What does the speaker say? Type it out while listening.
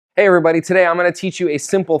Hey everybody, today I'm going to teach you a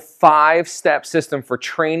simple 5-step system for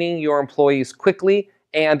training your employees quickly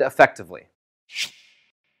and effectively.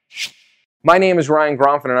 My name is Ryan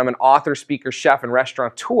Gromfin and I'm an author, speaker, chef, and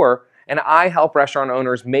restaurateur, and I help restaurant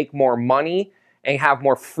owners make more money and have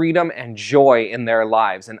more freedom and joy in their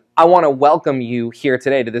lives. And I want to welcome you here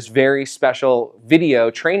today to this very special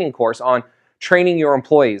video training course on training your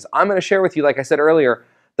employees. I'm going to share with you, like I said earlier,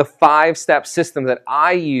 the 5-step system that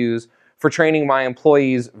I use for training my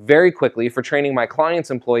employees very quickly, for training my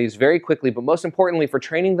clients' employees very quickly, but most importantly, for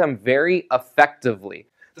training them very effectively.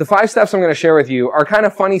 The 5 steps I'm going to share with you are kind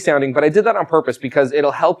of funny sounding, but I did that on purpose because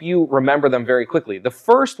it'll help you remember them very quickly. The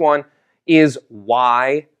first one is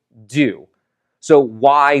why do. So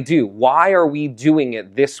why do? Why are we doing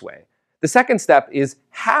it this way? The second step is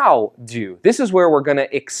how do. This is where we're going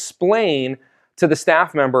to explain to the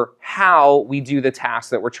staff member how we do the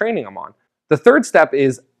task that we're training them on. The third step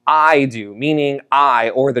is I do, meaning I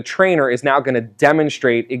or the trainer is now going to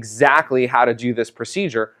demonstrate exactly how to do this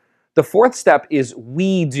procedure. The fourth step is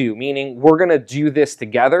we do, meaning we're going to do this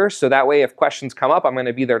together, so that way if questions come up, I'm going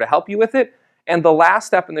to be there to help you with it. And the last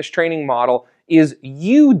step in this training model is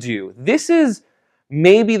you do. This is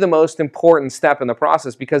maybe the most important step in the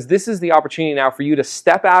process because this is the opportunity now for you to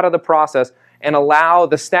step out of the process and allow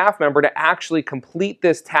the staff member to actually complete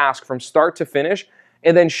this task from start to finish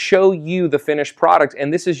and then show you the finished product.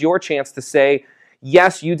 And this is your chance to say,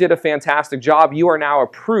 yes, you did a fantastic job. You are now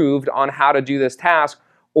approved on how to do this task.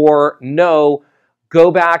 Or no, go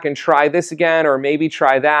back and try this again, or maybe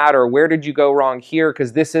try that, or where did you go wrong here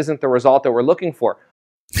because this isn't the result that we're looking for.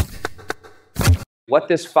 What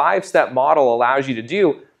this 5-step model allows you to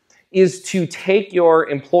do is to take your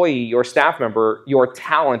employee, your staff member, your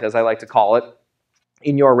talent, as I like to call it,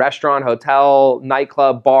 in your restaurant, hotel,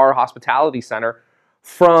 nightclub, bar, hospitality center,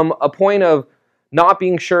 from a point of not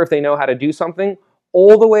being sure if they know how to do something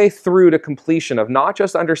all the way through to completion of not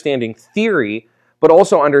just understanding theory, but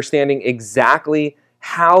also understanding exactly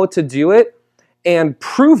how to do it and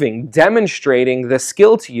proving, demonstrating the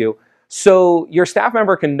skill to you so your staff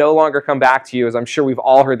member can no longer come back to you, as I'm sure we've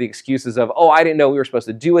all heard the excuses of, oh, I didn't know we were supposed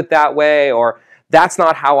to do it that way, or that's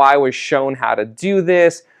not how I was shown how to do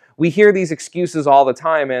this. We hear these excuses all the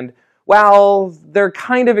time, and well, they're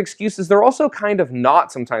kind of excuses. They're also kind of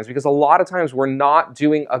not sometimes, because a lot of times we're not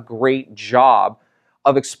doing a great job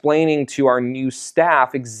of explaining to our new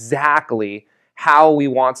staff exactly how we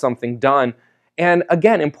want something done. And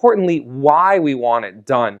again, importantly, why we want it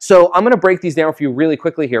done. So I'm going to break these down for you really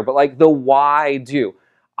quickly here, but like the why do.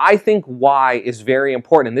 I think why is very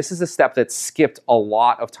important. And this is a step that's skipped a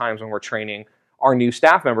lot of times when we're training our new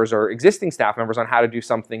staff members or existing staff members on how to do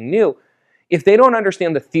something new. If they don't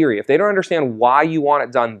understand the theory, if they don't understand why you want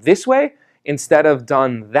it done this way instead of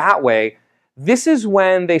done that way, this is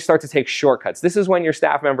when they start to take shortcuts. This is when your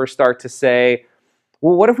staff members start to say,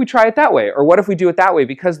 well, what if we try it that way? Or what if we do it that way?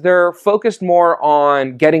 Because they're focused more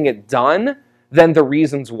on getting it done than the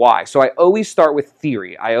reasons why. So I always start with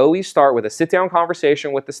theory. I always start with a sit-down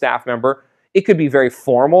conversation with the staff member. It could be very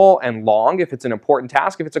formal and long if it's an important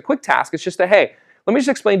task. If it's a quick task, it's just a, hey, let me just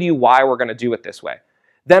explain to you why we're going to do it this way.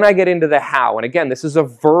 Then I get into the how. And again, this is a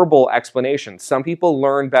verbal explanation. Some people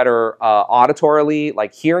learn better auditorily,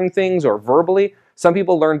 like hearing things, or verbally. Some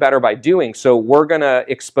people learn better by doing. So we're going to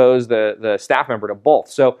expose the staff member to both.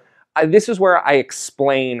 So this is where I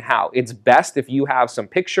explain how. It's best if you have some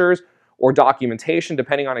pictures or documentation,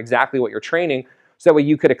 depending on exactly what you're training, so that way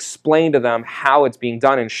you could explain to them how it's being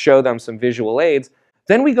done and show them some visual aids.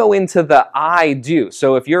 Then we go into the I do.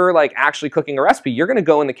 So if you're like actually cooking a recipe, you're going to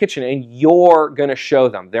go in the kitchen and you're going to show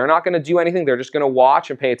them. They're not going to do anything. They're just going to watch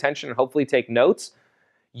and pay attention and hopefully take notes.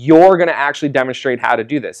 You're going to actually demonstrate how to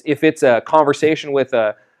do this. If it's a conversation with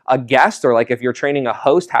a guest, or like if you're training a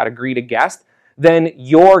host how to greet a guest, then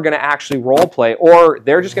you're going to actually role play, or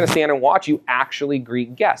they're just going to stand and watch you actually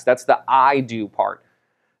greet guests. That's the I do part.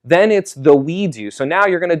 Then it's the we do. So now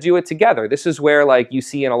you're going to do it together. This is where, like, you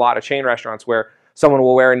see in a lot of chain restaurants where someone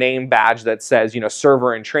will wear a name badge that says,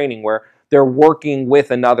 server in training, where they're working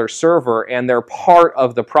with another server and they're part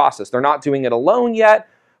of the process. They're not doing it alone yet,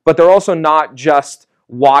 but they're also not just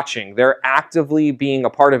watching. They're actively being a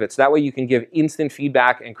part of it. So that way you can give instant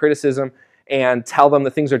feedback and criticism and tell them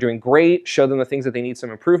the things they're doing great, show them the things that they need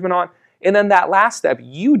some improvement on. And then that last step,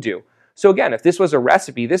 you do. So again, if this was a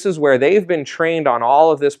recipe, this is where they've been trained on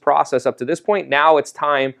all of this process up to this point. Now it's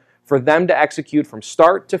time for them to execute from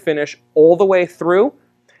start to finish all the way through,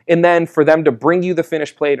 and then for them to bring you the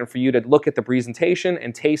finished plate and for you to look at the presentation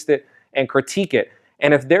and taste it and critique it.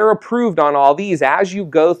 And if they're approved on all these, as you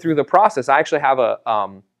go through the process, I actually have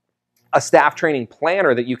a staff training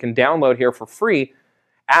planner that you can download here for free.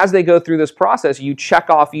 As they go through this process, you check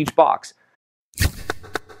off each box.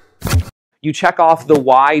 You check off the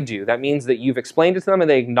why do. That means that you've explained it to them and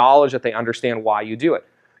they acknowledge that they understand why you do it.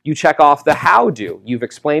 You check off the how do. You've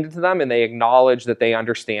explained it to them and they acknowledge that they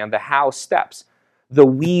understand the how steps. The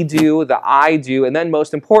we do, the I do, and then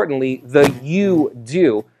most importantly, the you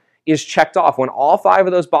do is checked off. When all 5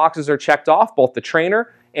 of those boxes are checked off, both the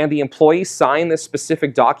trainer and the employee sign this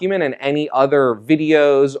specific document and any other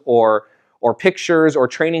videos or pictures or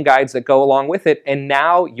training guides that go along with it, and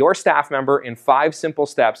now your staff member in 5 simple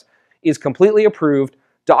steps is completely approved,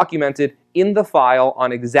 documented in the file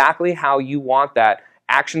on exactly how you want that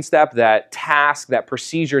action step, that task, that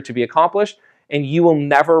procedure to be accomplished, and you will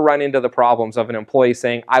never run into the problems of an employee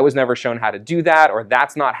saying, I was never shown how to do that, or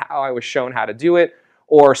that's not how I was shown how to do it,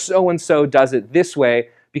 or so-and-so does it this way,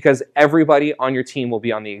 because everybody on your team will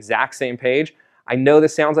be on the exact same page. I know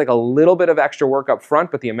this sounds like a little bit of extra work up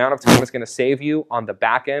front, but the amount of time it's going to save you on the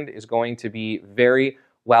back end is going to be very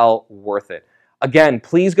well worth it. Again,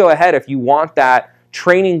 please go ahead if you want that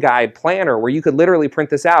training guide planner where you could literally print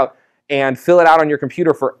this out and fill it out on your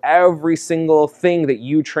computer for every single thing that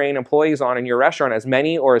you train employees on in your restaurant, as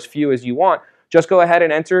many or as few as you want. Just go ahead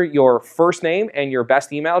and enter your first name and your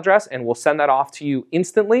best email address, and we'll send that off to you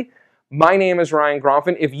instantly. My name is Ryan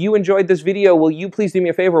Gromfin. If you enjoyed this video, will you please do me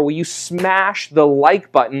a favor? Will you smash the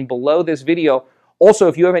like button below this video? Also,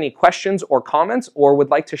 if you have any questions or comments or would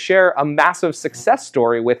like to share a massive success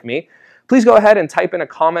story with me, please go ahead and type in a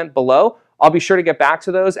comment below. I'll be sure to get back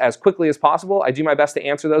to those as quickly as possible. I do my best to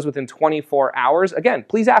answer those within 24 hours. Again,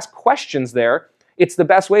 please ask questions there. It's the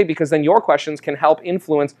best way because then your questions can help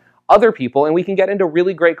influence other people and we can get into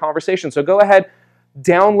really great conversations. So go ahead,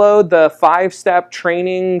 download the 5-step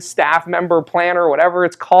training staff member planner, whatever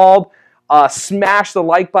it's called. Smash the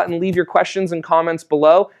like button, leave your questions and comments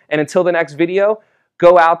below. And until the next video,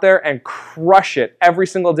 go out there and crush it every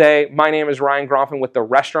single day. My name is Ryan Gromfin with The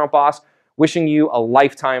Restaurant Boss, wishing you a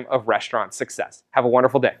lifetime of restaurant success. Have a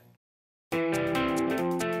wonderful day.